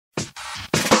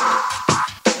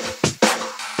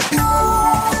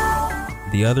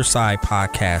The Other Side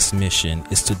podcast mission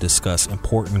is to discuss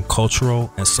important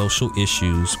cultural and social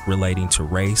issues relating to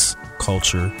race,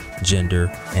 culture,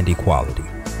 gender, and equality.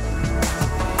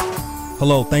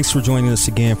 Hello, thanks for joining us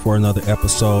again for another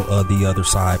episode of The Other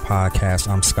Side podcast.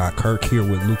 I'm Scott Kirk here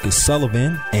with Lucas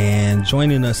Sullivan, and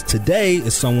joining us today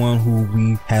is someone who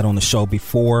we had on the show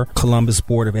before, Columbus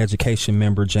Board of Education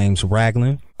member James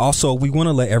Ragland. Also, we want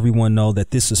to let everyone know that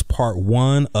this is part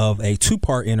one of a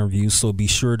two-part interview, so be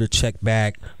sure to check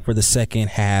back for the second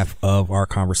half of our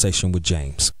conversation with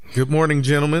James. Good morning,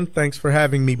 gentlemen. Thanks for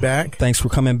having me back. Thanks for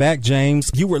coming back,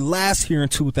 James. You were last here in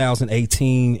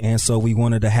 2018, and so we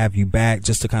wanted to have you back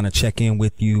just to kind of check in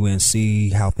with you and see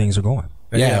how things are going.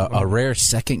 Yeah, a rare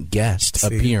second guest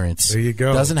appearance. There you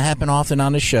go. Doesn't happen often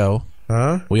on the show.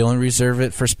 Huh? We only reserve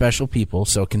it for special people,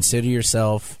 so consider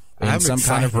yourself in some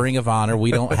kind of ring of honor.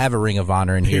 We don't have a ring of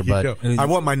honor in here, but I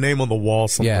want my name on the wall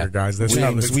somewhere, guys. That's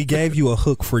James, we gave you a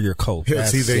hook for your coat.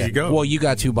 See, there you go. Well, you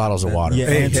got 2 bottles of water.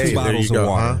 Yeah, and two bottles of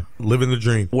water. Huh? Living the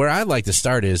dream. Where I'd like to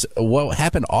start is what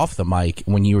happened off the mic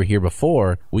when you were here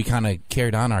before. We kind of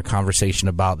carried on our conversation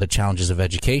about the challenges of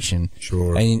education.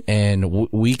 Sure. And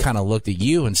we kind of looked at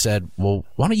you and said, well,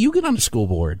 why don't you get on the school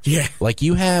board? Yeah. Like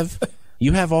you have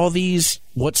all these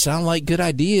what sound like good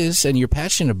ideas and you're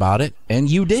passionate about it, and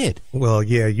you did. Well,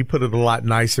 yeah, you put it a lot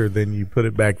nicer than you put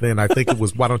it back then. I think it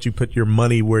was, why don't you put your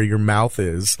money where your mouth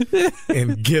is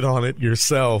and get on it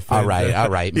yourself? All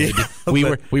right. Maybe.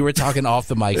 Yeah, we were talking off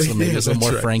the mic, so maybe it's a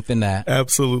little more frank than that.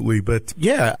 Absolutely. But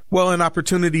yeah, well, an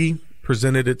opportunity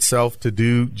presented itself to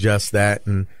do just that.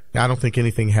 And I don't think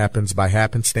anything happens by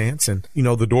happenstance. And,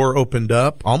 the door opened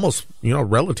up almost,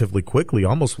 relatively quickly,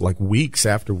 almost like weeks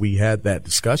after we had that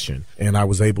discussion. And I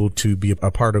was able to be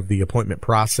a part of the appointment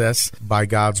process by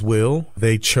God's will.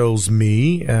 They chose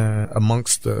me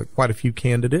amongst quite a few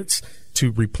candidates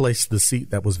to replace the seat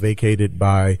that was vacated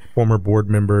by former board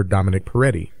member Dominic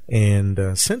Peretti.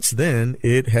 And since then,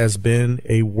 it has been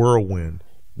a whirlwind.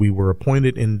 We were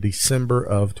appointed in December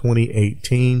of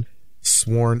 2018,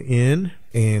 sworn in,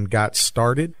 and got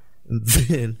started.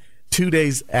 Then 2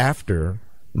 days after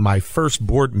my first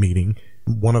board meeting,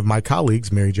 one of my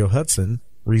colleagues, Mary Jo Hudson,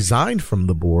 resigned from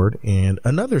the board and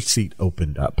another seat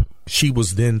opened up. She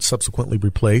was then subsequently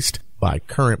replaced by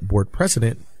current board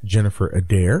president Jennifer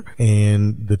Adair,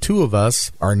 and the two of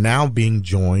us are now being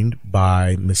joined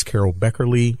by Ms. Carol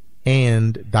Beckerly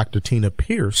and Dr. Tina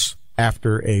Pierce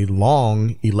after a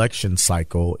long election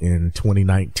cycle in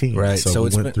 2019. Right. So we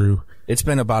went through. It's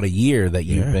been about a year that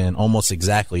you've been, almost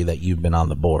exactly, that you've been on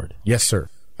the board. Yes, sir.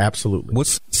 Absolutely.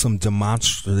 What's some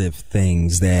demonstrative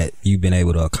things that you've been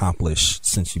able to accomplish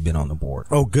since you've been on the board?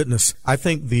 Oh, goodness. I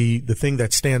think the thing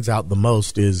that stands out the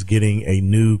most is getting a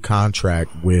new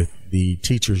contract with the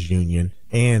teachers union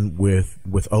and with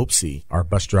OPSI, our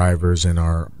bus drivers and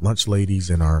our lunch ladies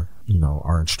and our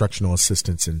instructional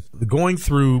assistants. And going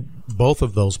through both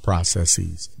of those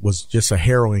processes was just a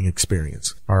harrowing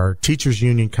experience. Our teachers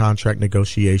union contract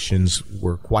negotiations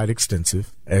were quite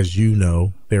extensive. As you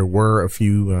know, there were a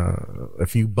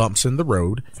few bumps in the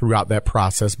road throughout that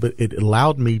process, but it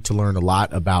allowed me to learn a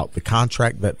lot about the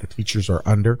contract that the teachers are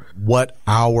under, what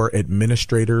our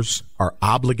administrators are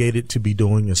obligated to be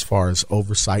doing as far as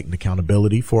oversight and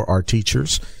accountability for our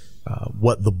teachers,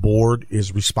 what the board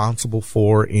is responsible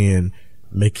for in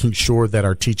making sure that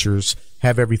our teachers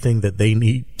have everything that they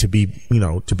need to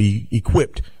be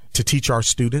equipped to teach our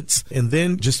students, and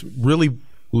then just really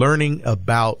learning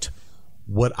about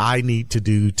what I need to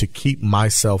do to keep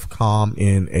myself calm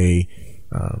in a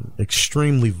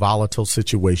extremely volatile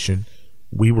situation.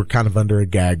 We were kind of under a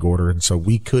gag order, and so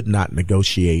we could not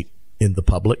negotiate in the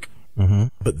public. Mm-hmm.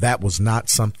 But that was not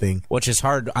something. Which is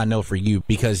hard, I know, for you,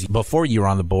 because before you were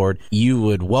on the board, you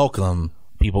would welcome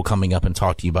people coming up and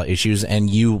talk to you about issues, and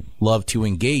you love to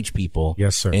engage people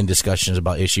in discussions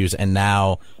about issues. And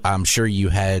now I'm sure you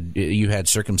had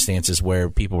circumstances where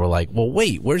people were like, well,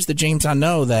 wait, where's the James I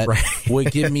know that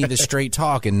would give me the straight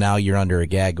talk? And now you're under a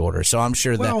gag order. So I'm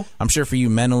sure for you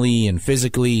mentally and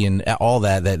physically and all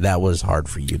that was hard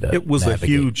for you to It was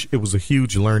navigate. a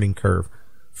huge learning curve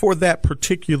for that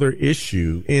particular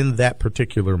issue in that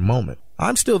particular moment.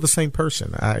 I'm still the same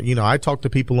person. I talk to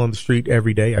people on the street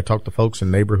every day. I talk to folks in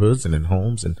neighborhoods and in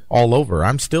homes and all over.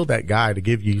 I'm still that guy to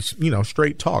give you,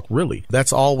 straight talk, really.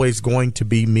 That's always going to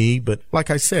be me. But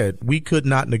like I said, we could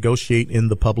not negotiate in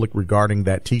the public regarding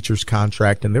that teacher's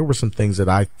contract. And there were some things that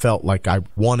I felt like I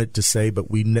wanted to say, but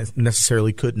we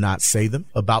necessarily could not say them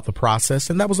about the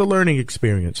process. And that was a learning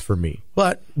experience for me.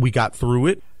 But we got through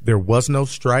it. There was no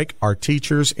strike. Our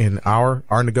teachers and our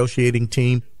negotiating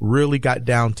team really got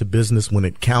down to business when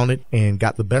it counted and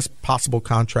got the best possible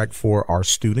contract for our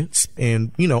students.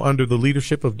 And, under the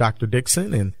leadership of Dr.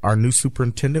 Dixon and our new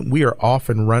superintendent, we are off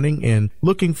and running and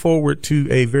looking forward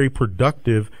to a very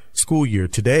productive school year.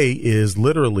 Today is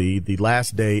literally the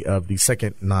last day of the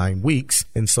second 9 weeks.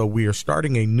 And so we are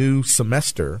starting a new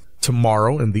semester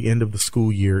tomorrow, and the end of the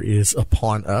school year is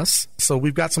upon us. So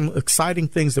we've got some exciting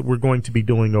things that we're going to be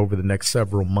doing over the next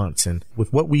several months. And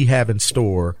with what we have in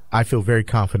store, I feel very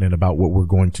confident about what we're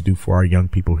going to do for our young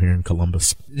people here in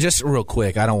Columbus. Just real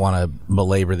quick, I don't want to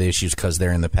belabor the issues because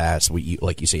they're in the past.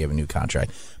 Like you say, you have a new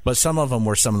contract. But some of them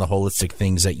were some of the holistic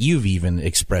things that you've even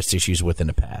expressed issues with in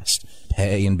the past.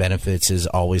 Pay and benefits is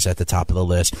always at the top of the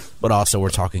list. But also we're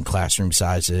talking classroom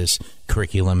sizes,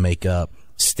 curriculum makeup,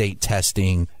 state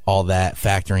testing, all that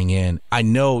factoring in. I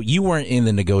know you weren't in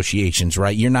the negotiations,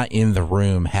 right? You're not in the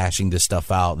room hashing this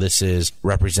stuff out. This is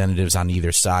representatives on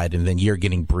either side, and then you're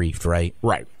getting briefed, right?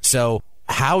 Right. So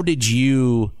how did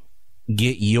you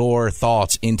get your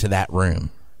thoughts into that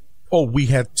room? Oh, we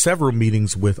had several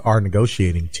meetings with our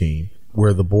negotiating team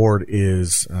where the board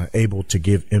is able to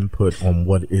give input on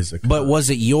what is occurring. But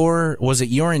was it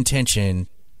your intention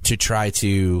to try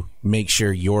to make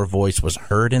sure your voice was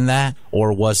heard in that?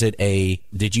 Or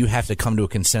did you have to come to a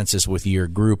consensus with your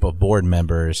group of board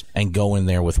members and go in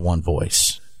there with one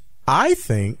voice? I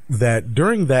think that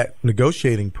during that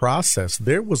negotiating process,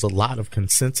 there was a lot of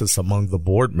consensus among the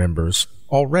board members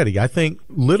already. I think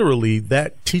literally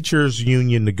that teachers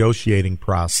union negotiating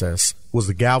process was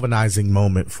a galvanizing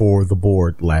moment for the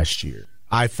board last year.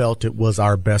 I felt it was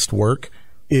our best work.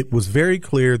 It was very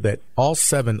clear that all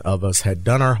 7 of us had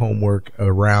done our homework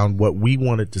around what we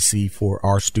wanted to see for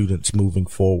our students moving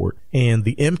forward and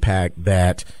the impact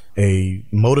that a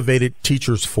motivated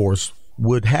teachers force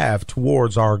would have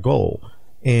towards our goal.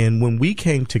 And when we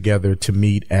came together to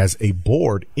meet as a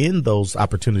board in those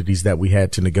opportunities that we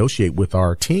had to negotiate with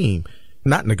our team,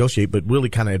 not negotiate, but really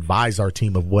kind of advise our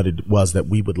team of what it was that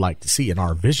we would like to see in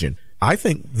our vision, I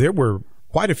think there were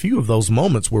quite a few of those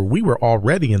moments where we were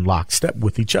already in lockstep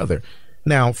with each other.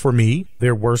 Now, for me,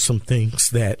 there were some things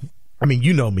that,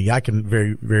 you know me, I can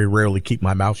very, very rarely keep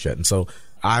my mouth shut. And so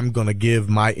I'm going to give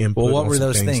my input. Well, what on were some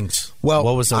those things.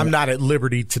 Well, I'm not at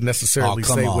liberty to necessarily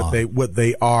say what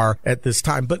they are at this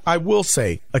time. But I will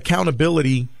say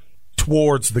accountability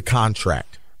towards the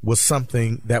contract was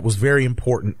something that was very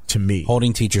important to me.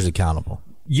 Holding teachers accountable.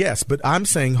 Yes, but I'm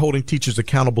saying holding teachers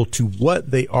accountable to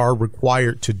what they are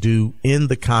required to do in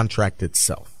the contract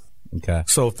itself. Okay.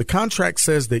 So if the contract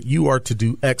says that you are to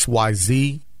do X, Y,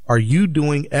 Z, are you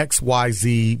doing X, Y,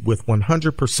 Z with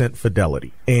 100%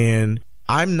 fidelity? And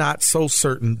I'm not so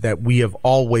certain that we have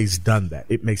always done that.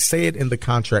 It may say it in the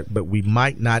contract, but we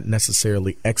might not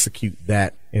necessarily execute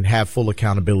that and have full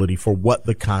accountability for what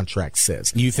the contract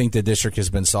says. You think the district has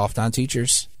been soft on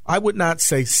teachers? I would not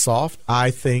say soft.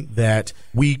 I think that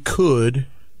we could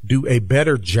do a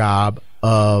better job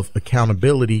of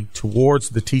accountability towards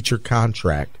the teacher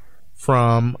contract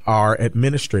from our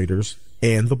administrators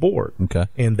and the board. Okay.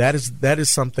 And that is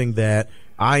something that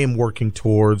I am working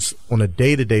towards on a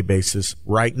day-to-day basis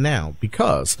right now,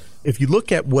 because if you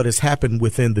look at what has happened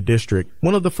within the district,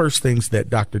 one of the first things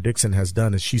that Dr. Dixon has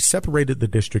done is she separated the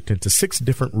district into 6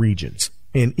 different regions,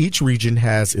 and each region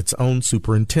has its own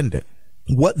superintendent.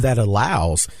 What that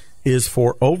allows is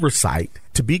for oversight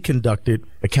to be conducted,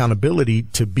 accountability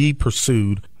to be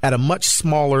pursued at a much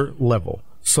smaller level.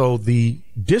 So the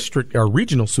district, our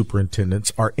regional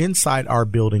superintendents, are inside our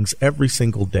buildings every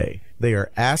single day. They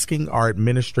are asking our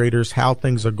administrators how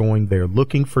things are going. They're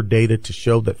looking for data to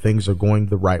show that things are going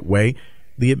the right way.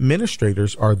 The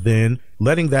administrators are then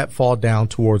letting that fall down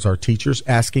towards our teachers,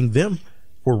 asking them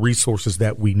for resources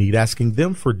that we need, asking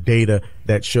them for data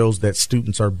that shows that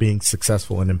students are being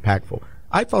successful and impactful.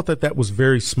 I thought that was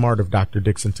very smart of Dr.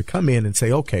 Dixon to come in and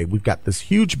say, okay, we've got this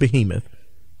huge behemoth.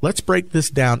 Let's break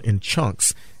this down in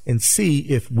chunks and see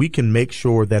if we can make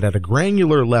sure that at a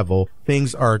granular level,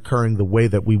 things are occurring the way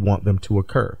that we want them to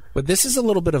occur. But this is a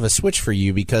little bit of a switch for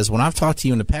you, because when I've talked to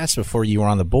you in the past before you were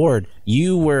on the board,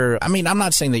 you were, I'm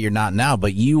not saying that you're not now,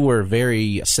 but you were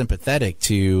very sympathetic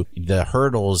to the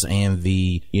hurdles and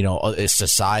the,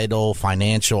 societal,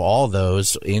 financial, all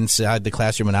those inside the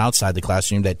classroom and outside the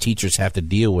classroom that teachers have to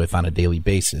deal with on a daily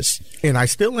basis. And I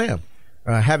still am.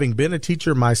 Having been a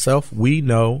teacher myself, we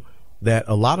know that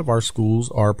a lot of our schools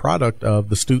are a product of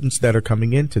the students that are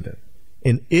coming into them.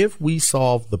 And if we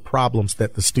solve the problems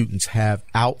that the students have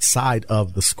outside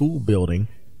of the school building,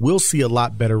 we'll see a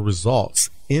lot better results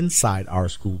inside our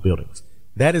school buildings.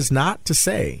 That is not to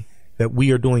say that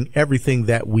we are doing everything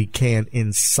that we can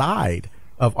inside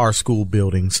of our school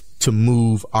buildings to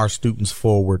move our students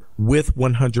forward with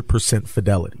 100%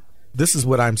 fidelity. This is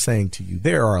what I'm saying to you.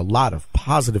 There are a lot of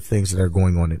positive things that are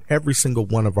going on in every single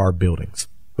one of our buildings.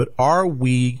 But are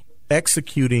we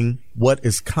executing what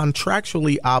is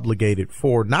contractually obligated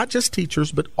for not just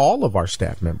teachers, but all of our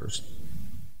staff members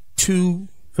to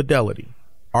fidelity?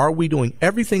 Are we doing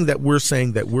everything that we're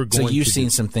saying that we're going to do? So you've seen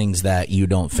some things that you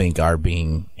don't think are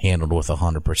being handled with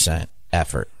 100%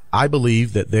 effort. I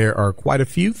believe that there are quite a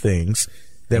few things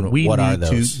that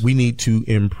we need to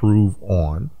improve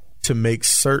on to make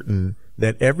certain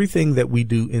that everything that we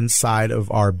do inside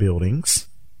of our buildings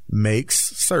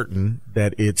makes certain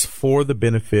that it's for the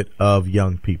benefit of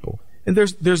young people. And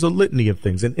there's a litany of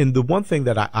things. And the one thing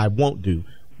that I won't do,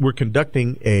 we're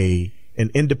conducting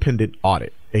an independent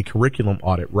audit, a curriculum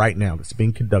audit right now that's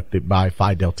being conducted by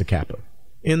Phi Delta Kappa.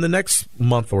 In the next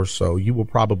month or so, you will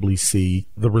probably see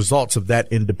the results of that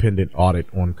independent audit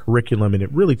on curriculum, and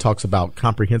it really talks about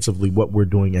comprehensively what we're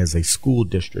doing as a school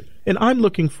district. And I'm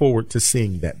looking forward to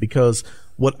seeing that, because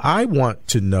what I want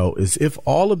to know is if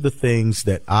all of the things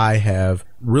that I have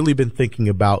really been thinking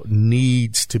about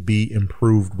needs to be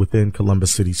improved within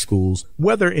Columbus City Schools,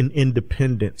 whether an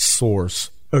independent source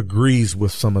agrees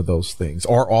with some of those things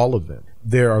or all of them.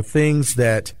 There are things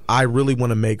that I really want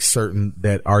to make certain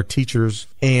that our teachers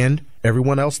and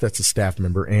everyone else that's a staff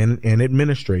member and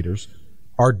administrators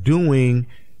are doing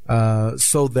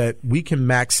so that we can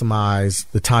maximize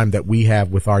the time that we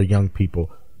have with our young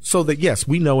people. So that, yes,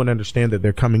 we know and understand that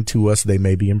they're coming to us. They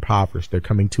may be impoverished. They're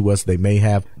coming to us. They may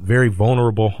have very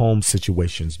vulnerable home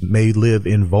situations, may live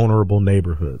in vulnerable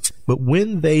neighborhoods. But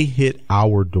when they hit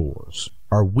our doors,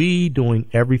 are we doing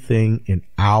everything in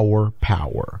our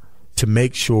power to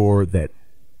make sure that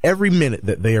every minute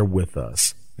that they are with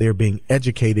us, they're being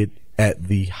educated at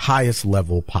the highest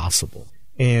level possible?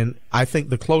 And I think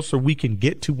the closer we can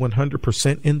get to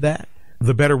 100% in that,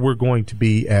 the better we're going to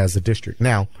be as a district.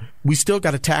 Now, we still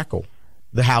got to tackle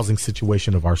the housing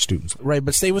situation of our students. Right,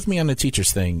 but stay with me on the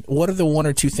teachers thing. What are the one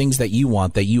or two things that you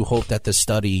want that you hope that the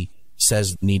study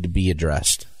says need to be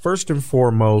addressed? First and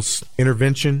foremost,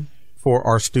 intervention for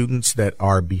our students that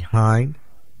are behind,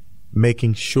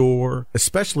 making sure,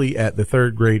 especially at the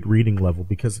third grade reading level,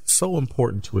 because it's so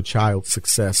important to a child's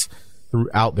success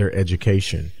throughout their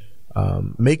education,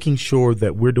 making sure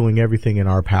that we're doing everything in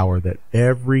our power that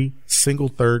every single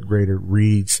third grader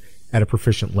reads at a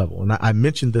proficient level. And I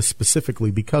mentioned this specifically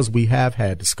because we have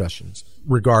had discussions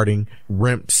regarding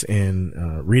RIMPs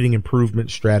and reading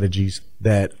improvement strategies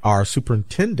that our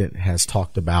superintendent has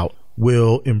talked about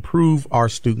will improve our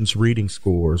students' reading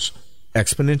scores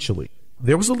exponentially.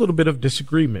 There was a little bit of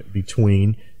disagreement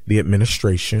between the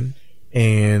administration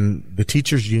and the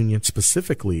teachers union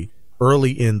specifically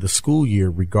early in the school year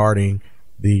regarding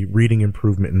the reading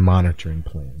improvement and monitoring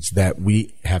plans that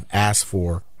we have asked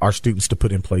for our students to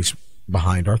put in place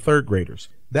behind our third graders.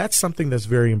 That's something that's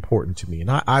very important to me. And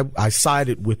I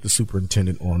sided with the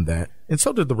superintendent on that. And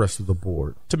so did the rest of the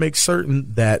board to make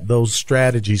certain that those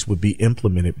strategies would be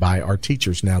implemented by our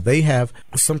teachers. Now, they have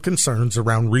some concerns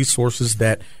around resources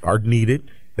that are needed.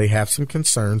 They have some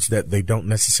concerns that they don't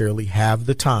necessarily have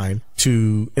the time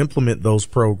to implement those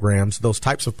programs, those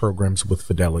types of programs with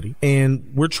fidelity. And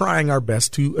we're trying our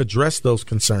best to address those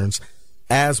concerns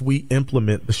as we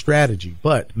implement the strategy,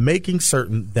 but making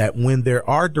certain that when there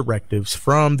are directives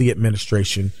from the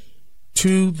administration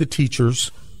to the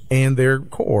teachers and their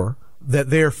core, that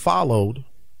they're followed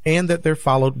and that they're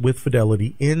followed with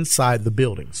fidelity inside the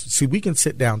buildings. See, we can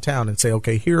sit downtown and say,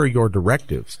 okay, here are your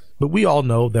directives. But we all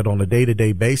know that on a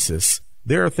day-to-day basis,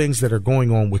 there are things that are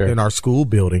going on within our school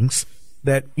buildings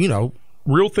that, you know,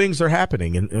 real things are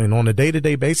happening. And on a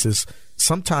day-to-day basis,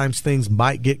 sometimes things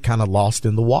might get kind of lost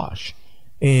in the wash.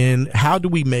 And how do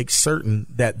we make certain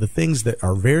that the things that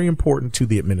are very important to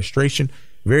the administration,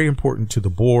 very important to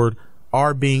the board,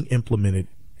 are being implemented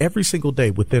every single day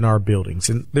within our buildings?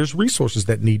 And there's resources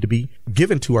that need to be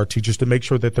given to our teachers to make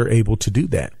sure that they're able to do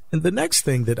that. And the next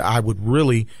thing that I would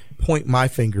really point my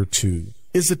finger to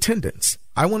is attendance.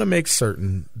 I want to make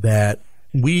certain that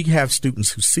we have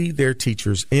students who see their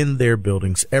teachers in their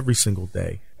buildings every single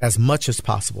day as much as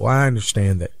possible. I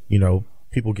understand that, you know,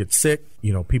 people get sick,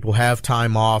 you know, people have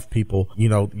time off, people, you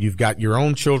know, you've got your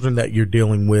own children that you're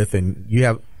dealing with, and you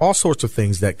have all sorts of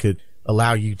things that could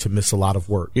allow you to miss a lot of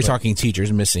work. You're talking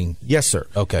teachers missing. Yes, sir.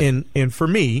 Okay. And for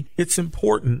me, it's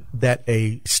important that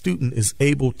a student is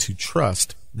able to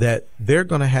trust that they're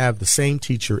going to have the same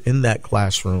teacher in that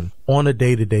classroom on a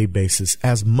day-to-day basis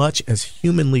as much as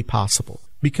humanly possible.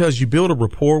 Because you build a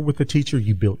rapport with the teacher,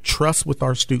 you build trust with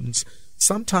our students.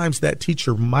 Sometimes that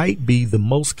teacher might be the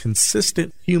most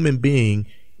consistent human being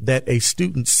that a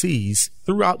student sees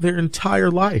throughout their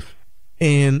entire life.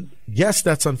 And yes,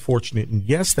 that's unfortunate. And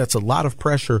yes, that's a lot of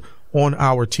pressure on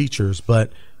our teachers,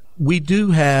 but we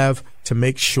do have to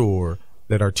make sure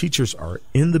that our teachers are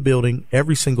in the building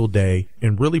every single day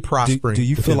and really prospering. Do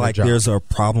you feel like there's a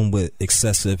problem with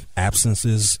excessive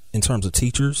absences in terms of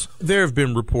teachers? There have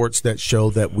been reports that show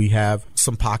that we have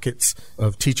some pockets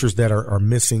of teachers that are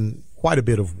missing quite a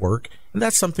bit of work, and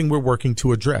that's something we're working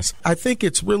to address. I think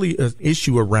it's really an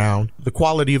issue around the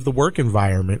quality of the work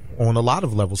environment on a lot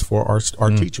of levels for our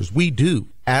teachers. We do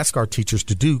ask our teachers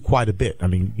to do quite a bit. I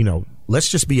mean, let's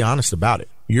just be honest about it.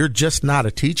 You're just not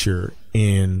a teacher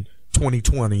in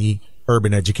 2020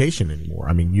 urban education anymore.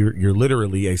 I mean, you're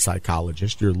literally a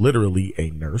psychologist. You're literally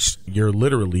a nurse. You're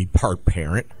literally part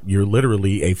parent. You're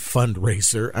literally a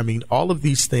fundraiser. I mean, all of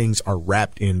these things are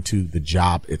wrapped into the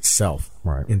job itself,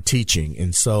 right, in teaching.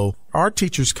 And so our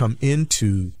teachers come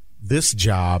into this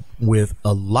job with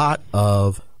a lot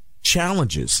of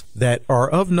challenges that are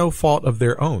of no fault of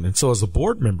their own. And so as a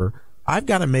board member, I've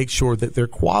got to make sure that their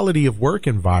quality of work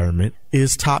environment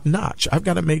is top notch. I've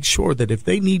got to make sure that if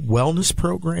they need wellness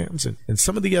programs and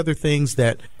some of the other things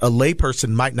that a layperson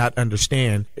might not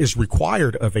understand is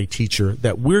required of a teacher,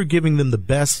 that we're giving them the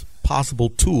best possible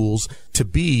tools to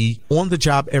be on the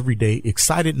job every day,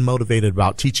 excited and motivated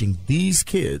about teaching these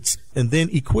kids, and then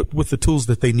equipped with the tools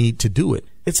that they need to do it.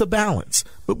 It's a balance,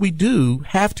 but we do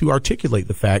have to articulate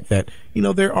the fact that,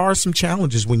 there are some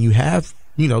challenges when you have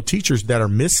teachers that are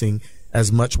missing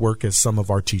as much work as some of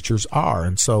our teachers are.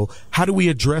 And so how do we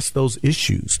address those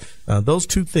issues? Those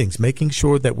two things, making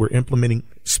sure that we're implementing,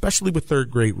 especially with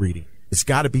third grade reading. It's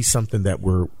got to be something that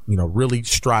we're, really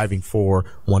striving for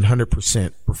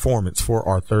 100% performance for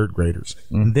our third graders.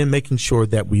 And then making sure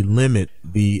that we limit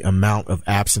the amount of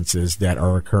absences that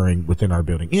are occurring within our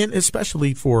building. And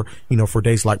especially for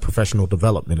days like professional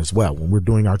development as well. When we're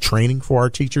doing our training for our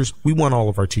teachers, we want all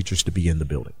of our teachers to be in the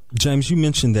building. James, you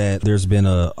mentioned that there's been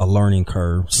a learning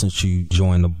curve since you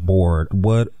joined the board.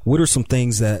 What are some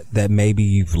things that maybe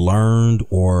you've learned,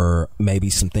 or maybe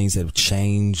some things that have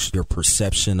changed your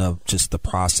perception of just the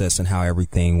process and how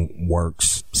everything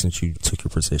works since you took your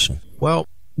position? Well,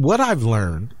 what I've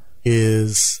learned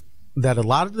is that a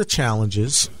lot of the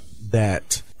challenges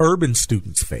that urban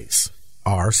students face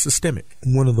are systemic.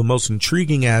 One of the most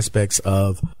intriguing aspects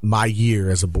of my year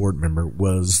as a board member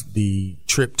was the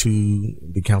trip to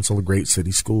the Council of Great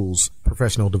City Schools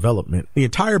professional development. The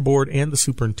entire board and the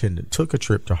superintendent took a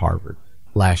trip to Harvard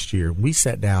last year. We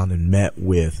sat down and met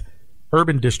with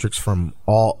urban districts from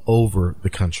all over the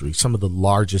country, some of the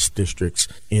largest districts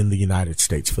in the United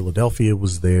States. Philadelphia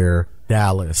was there,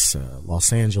 Dallas,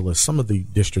 Los Angeles, some of the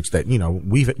districts that,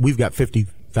 we've got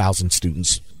 50,000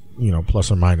 students,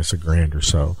 plus or minus a grand or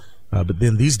so. But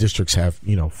then these districts have,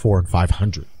 400,000 and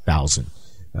 500,000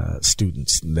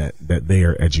 students that they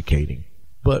are educating.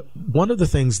 But one of the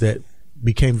things that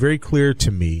became very clear to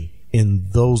me in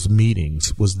those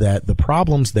meetings was that the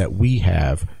problems that we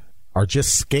have are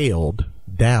just scaled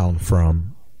down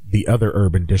from the other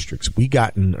urban districts. We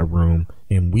got in a room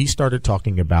and we started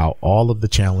talking about all of the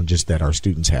challenges that our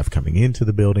students have coming into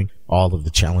the building, all of the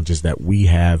challenges that we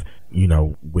have,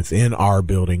 within our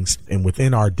buildings and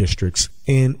within our districts.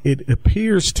 And it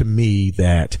appears to me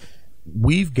that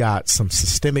we've got some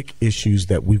systemic issues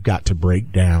that we've got to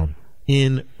break down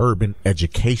in urban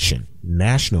education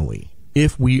nationally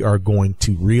if we are going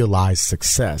to realize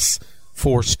success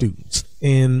for students.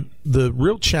 And the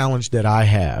real challenge that I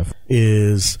have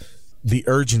is the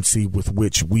urgency with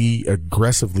which we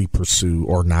aggressively pursue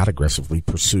or not aggressively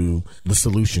pursue the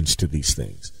solutions to these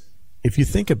things. If you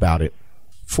think about it,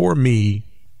 for me,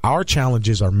 our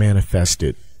challenges are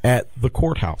manifested at the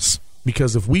courthouse,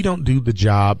 because if we don't do the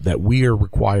job that we are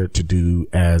required to do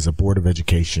as a board of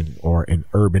education or an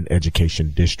urban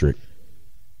education district,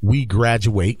 we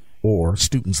graduate or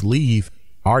students leave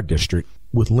our district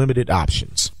with limited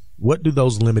options. What do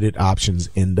those limited options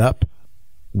end up?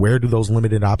 Where do those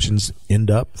limited options end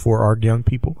up for our young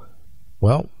people?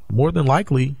 Well, more than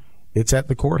likely, it's at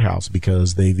the courthouse,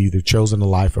 because they've either chosen a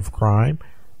life of crime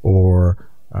or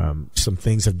some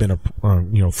things have been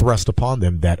thrust upon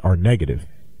them that are negative.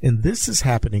 And this is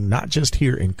happening not just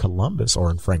here in Columbus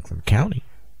or in Franklin County,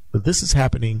 but this is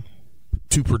happening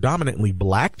to predominantly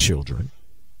black children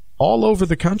all over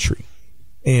the country.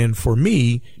 And for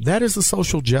me, that is a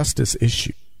social justice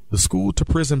issue. The school to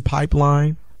prison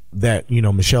pipeline that,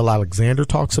 Michelle Alexander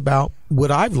talks about, what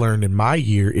I've learned in my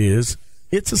year is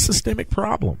it's a systemic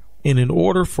problem. And in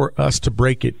order for us to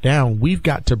break it down, we've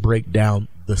got to break down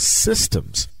the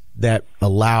systems that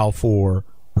allow for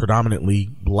predominantly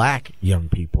black young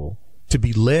people to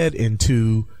be led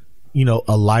into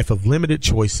a life of limited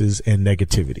choices and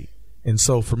negativity. And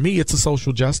so for me, it's a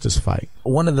social justice fight.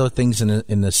 One of the things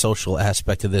in the social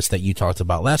aspect of this that you talked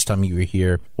about last time you were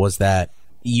here was that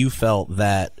you felt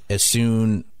that as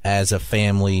soon as a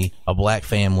family, a black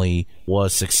family,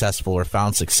 was successful or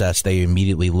found success, they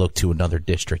immediately looked to another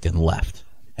district and left.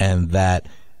 And that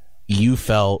you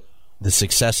felt the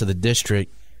success of the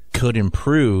district could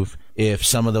improve if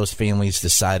some of those families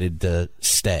decided to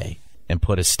stay and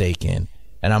put a stake in.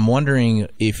 And I'm wondering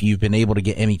if you've been able to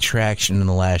get any traction in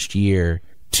the last year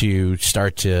to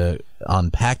start to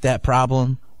unpack that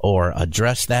problem or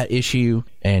address that issue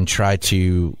and try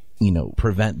to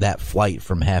prevent that flight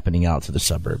from happening out to the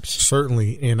suburbs.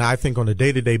 Certainly. And I think on a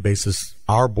day-to-day basis,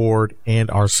 our board and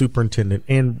our superintendent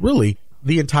and really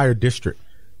the entire district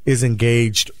is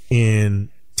engaged in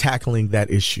tackling that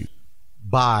issue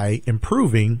by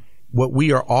improving what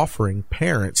we are offering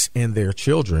parents and their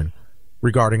children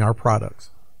regarding our products.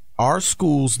 Our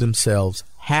schools themselves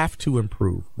have to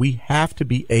improve. We have to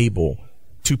be able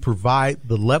to provide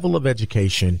the level of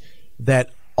education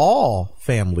that all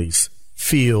families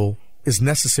feel is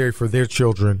necessary for their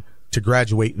children to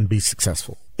graduate and be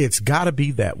successful. It's got to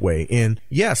be that way. And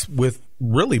yes, with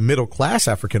really middle class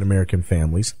African American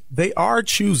families, they are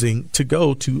choosing to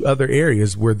go to other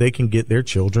areas where they can get their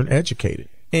children educated.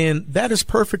 And that is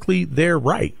perfectly their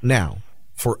right. Now,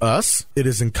 for us, it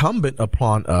is incumbent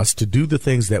upon us to do the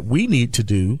things that we need to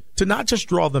do to not just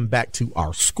draw them back to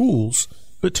our schools,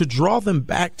 but to draw them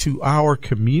back to our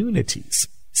communities.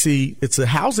 See, it's a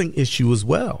housing issue as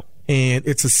well, and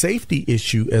it's a safety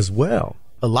issue as well.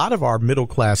 A lot of our middle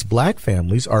class black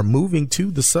families are moving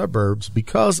to the suburbs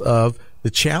because of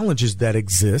the challenges that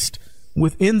exist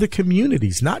within the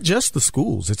communities, not just the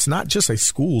schools. It's not just a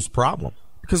schools problem,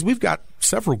 because we've got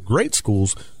several great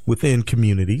schools within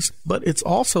communities, but it's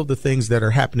also the things that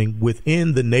are happening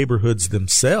within the neighborhoods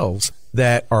themselves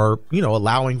that are,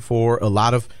 allowing for a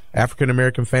lot of African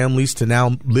American families to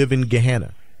now live in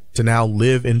Gahanna, to now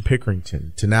live in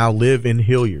Pickerington, to now live in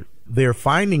Hilliard. They're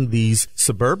finding these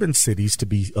suburban cities to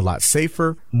be a lot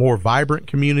safer, more vibrant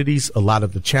communities. A lot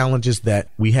of the challenges that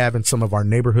we have in some of our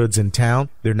neighborhoods in town,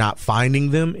 they're not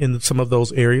finding them in some of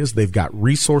those areas. They've got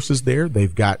resources there.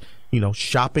 They've got,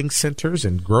 shopping centers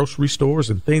and grocery stores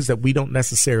and things that we don't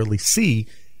necessarily see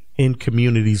in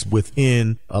communities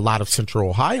within a lot of Central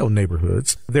Ohio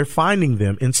neighborhoods. They're finding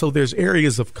them. And so there's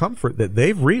areas of comfort that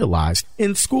they've realized,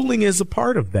 and schooling is a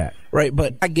part of that. Right.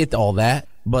 But I get all that.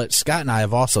 But Scott and I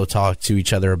have also talked to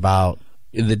each other about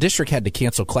the district had to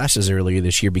cancel classes earlier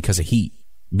this year because of heat,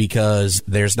 because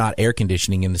there's not air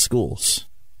conditioning in the schools.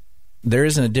 There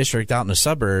isn't a district out in the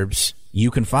suburbs you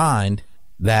can find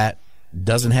that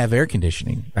doesn't have air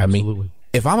conditioning. Absolutely. I mean,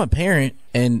 if I'm a parent,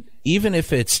 and even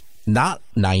if it's not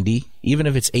 90, even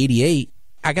if it's 88,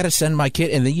 I got to send my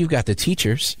kid. And then you've got the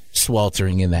teachers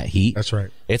sweltering in that heat. That's right.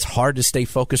 It's hard to stay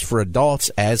focused for adults,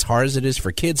 as hard as it is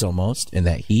for kids almost, in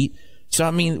that heat. So,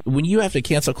 I mean, when you have to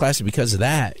cancel classes because of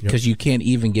that, because you can't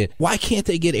even why can't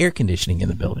they get air conditioning in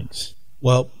the buildings?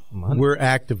 Well, we're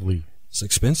actively. It's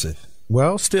expensive.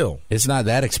 Well, still. It's not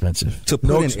that expensive. To put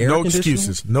in air conditioning?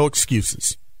 Excuses. No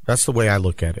excuses. That's the way I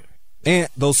look at it. And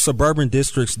those suburban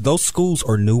districts, those schools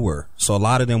are newer. So a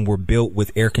lot of them were built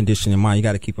with air conditioning in mind. You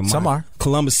got to keep in mind. Some are.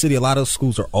 Columbus City, a lot of those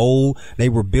schools are old. They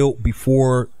were built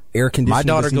before air conditioning. My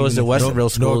daughter goes to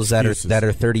Westerville schools that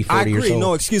are 30, 40 I agree, years old.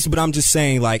 no excuse, but I'm just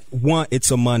saying, one,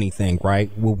 it's a money thing, right?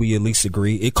 Will we at least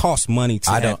agree? It costs money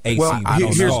to have AC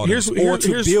or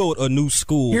to build a new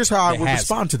school. Here's how I would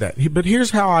respond to that. But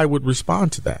here's how I would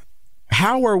respond to that.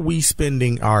 How are we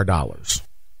spending our dollars?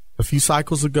 A few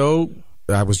cycles ago,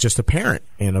 I was just a parent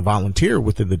and a volunteer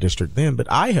within the district then, but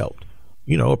I helped,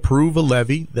 approve a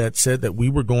levy that said that we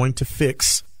were going to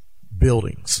fix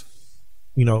buildings.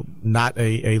 Not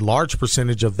a large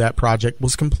percentage of that project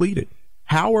was completed.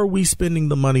 How are we spending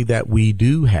the money that we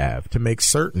do have to make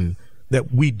certain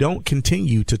that we don't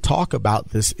continue to talk about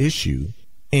this issue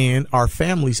and our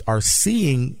families are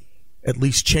seeing at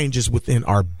least changes within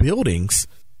our buildings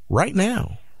right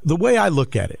now? The way I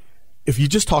look at it, if you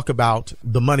just talk about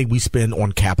the money we spend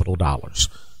on capital dollars,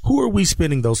 who are we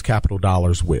spending those capital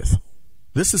dollars with?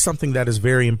 This is something that is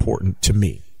very important to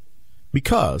me,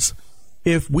 because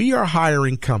if we are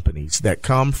hiring companies that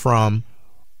come from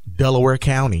Delaware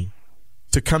County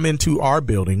to come into our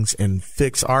buildings and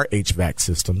fix our HVAC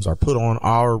systems or put on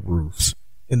our roofs,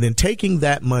 and then taking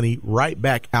that money right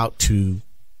back out to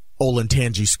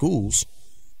Olentangy schools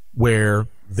where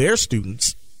their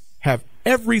students have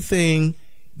everything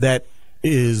that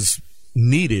is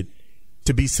needed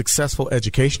to be successful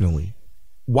educationally,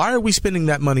 why are we spending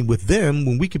that money with them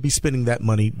when we could be spending that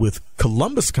money with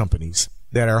Columbus companies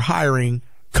that are hiring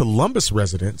Columbus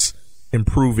residents,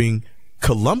 improving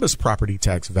Columbus property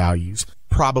tax values,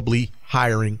 probably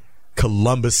hiring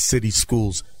Columbus City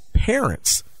Schools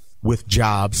parents with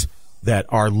jobs that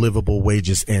are livable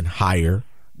wages and higher.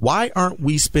 Why aren't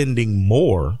we spending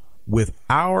more with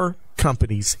our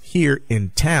companies here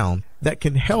in town that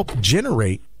can help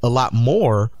generate a lot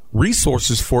more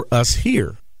resources for us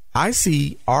here? I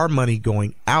see our money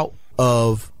going out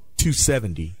of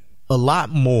 270 a lot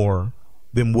more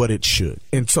than what it should.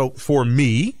 And so for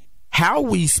me, how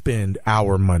we spend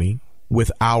our money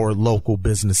with our local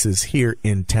businesses here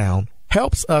in town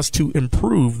helps us to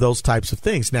improve those types of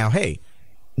things. Now, hey,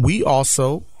 we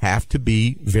also have to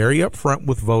be very upfront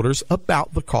with voters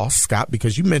about the cost, Scott,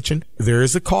 because you mentioned there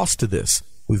is a cost to this.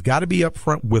 We've got to be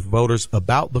upfront with voters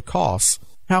about the costs.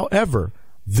 However,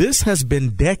 this has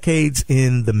been decades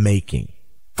in the making.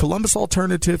 Columbus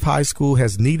Alternative High School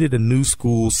has needed a new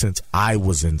school since I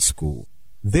was in school.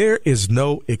 There is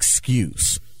no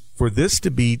excuse for this to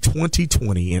be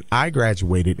 2020, and I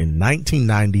graduated in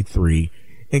 1993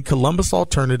 in Columbus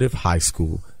Alternative High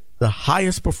School. The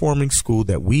highest performing school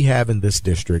that we have in this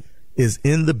district is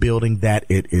in the building that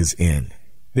it is in.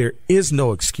 There is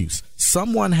no excuse.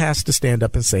 Someone has to stand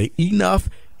up and say enough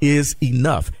is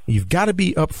enough. You've got to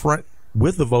be upfront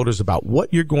with the voters about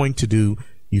what you're going to do.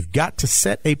 You've got to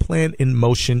set a plan in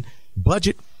motion,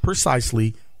 budget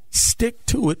precisely, stick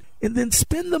to it, and then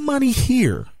spend the money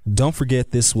here. Don't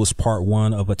forget, this was part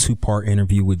one of a 2-part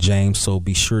interview with James, so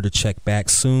be sure to check back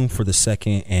soon for the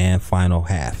second and final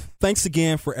half. Thanks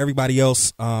again for everybody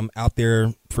else out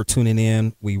there for tuning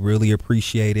in. We really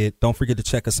appreciate it. Don't forget to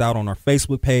check us out on our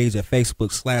Facebook page at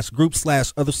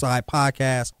Facebook/group/Otherside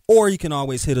Podcast, or you can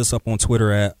always hit us up on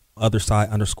Twitter at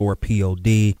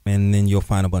Otherside_POD, and then you'll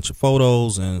find a bunch of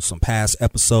photos and some past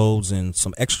episodes and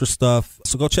some extra stuff.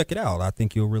 So go check it out. I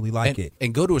think you'll really like it.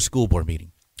 And go to a school board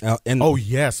meeting. And oh,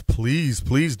 yes, please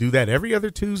do that every other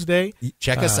Tuesday.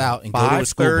 Check us out and go to a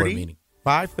school board meeting.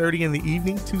 5:30 in the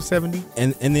evening, 270.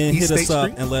 And then East hit us State up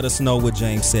Street. and let us know what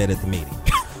James said at the meeting.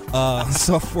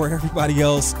 So for everybody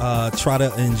else, try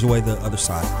to enjoy the other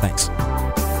side. Thanks.